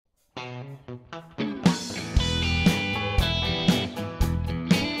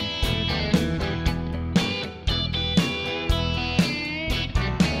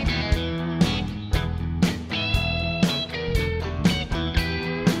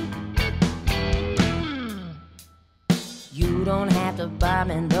to buy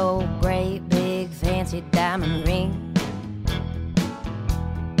me no great big fancy diamond ring,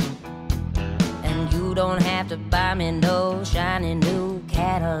 and you don't have to buy me no shiny new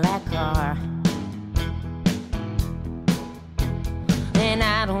Cadillac car. And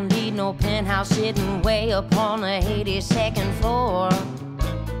I don't need no penthouse sitting way up on the 82nd floor.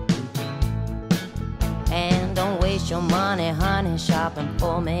 And don't waste your money, honey, shopping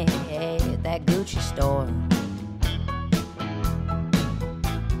for me at that Gucci store.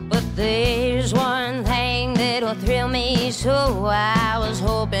 But there's one thing that'll thrill me, so I was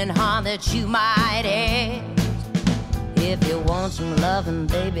hoping, hon, that you might ask. If you want some loving,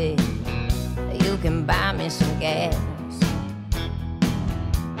 baby, you can buy me some gas.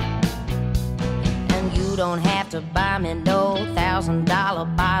 And you don't have to buy me no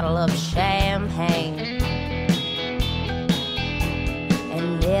 $1,000 bottle of champagne.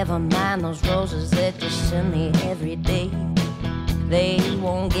 And never mind those roses that you send me every day, they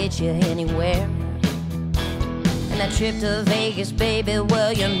won't get you anywhere. And that trip to Vegas, baby,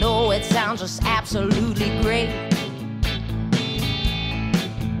 well, you know it sounds just absolutely great.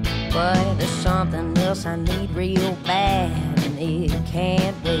 But there's something else I need real bad, and it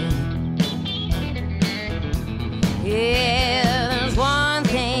can't wait. Yeah, there's one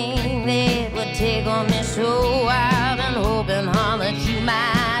thing that would tickle me so I've been hoping, hon, that you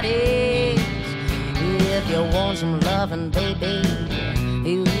might ask. If you want some loving, baby,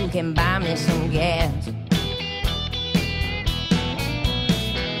 you can buy me some gas.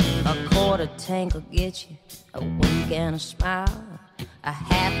 A quarter tank will get you a wink and a smile. A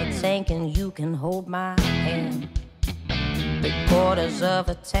half a tank and you can hold my hand. 3/4 of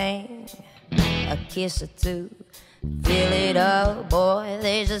a tank, a kiss or two, fill it up, boy,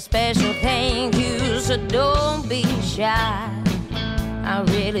 there's a special thank you. So don't be shy, I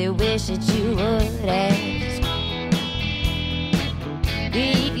really wish that you would ask.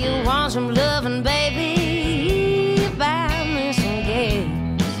 If you want some loving, baby, buy me some gas.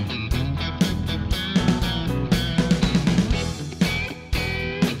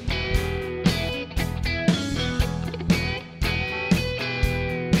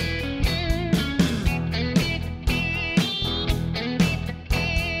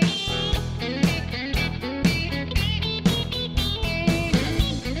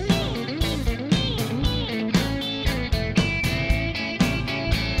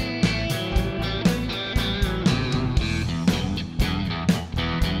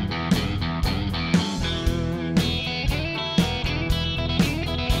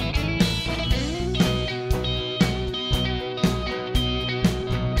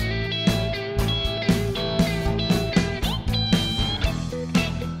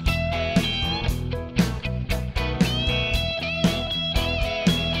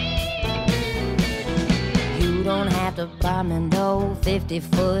 You don't have to buy me no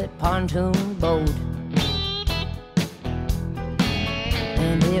 50-foot pontoon boat.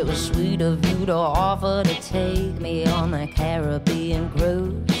 And it was sweet of you to offer to take me on a Caribbean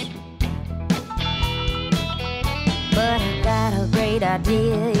cruise. But I got a great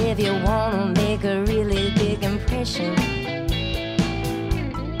idea if you wanna make a really big impression.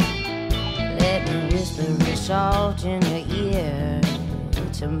 Let me whisper it soft in your ear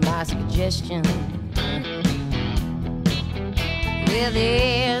to my suggestion. Well,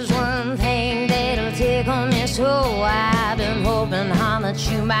 there's one thing that'll tickle me so I've been hoping, hon, that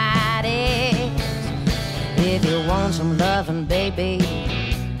you might ask. If you want some loving, baby,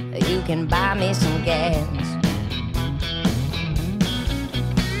 you can buy me some gas.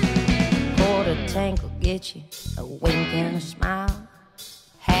 Quarter tank will get you a wink and a smile.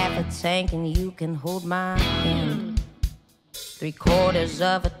 Half a tank and you can hold my hand. 3/4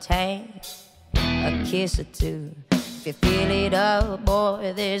 of a tank, a kiss or two. If you fill it up,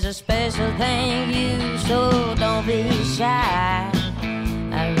 boy, there's a special thank you. So don't be shy,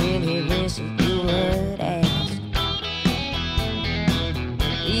 I really wish that you would ask.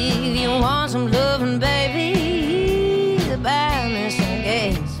 If you want some loving, baby, buy me some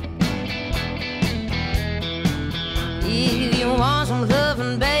gas. If you want some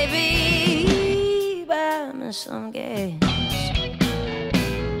loving, baby, buy me some gas.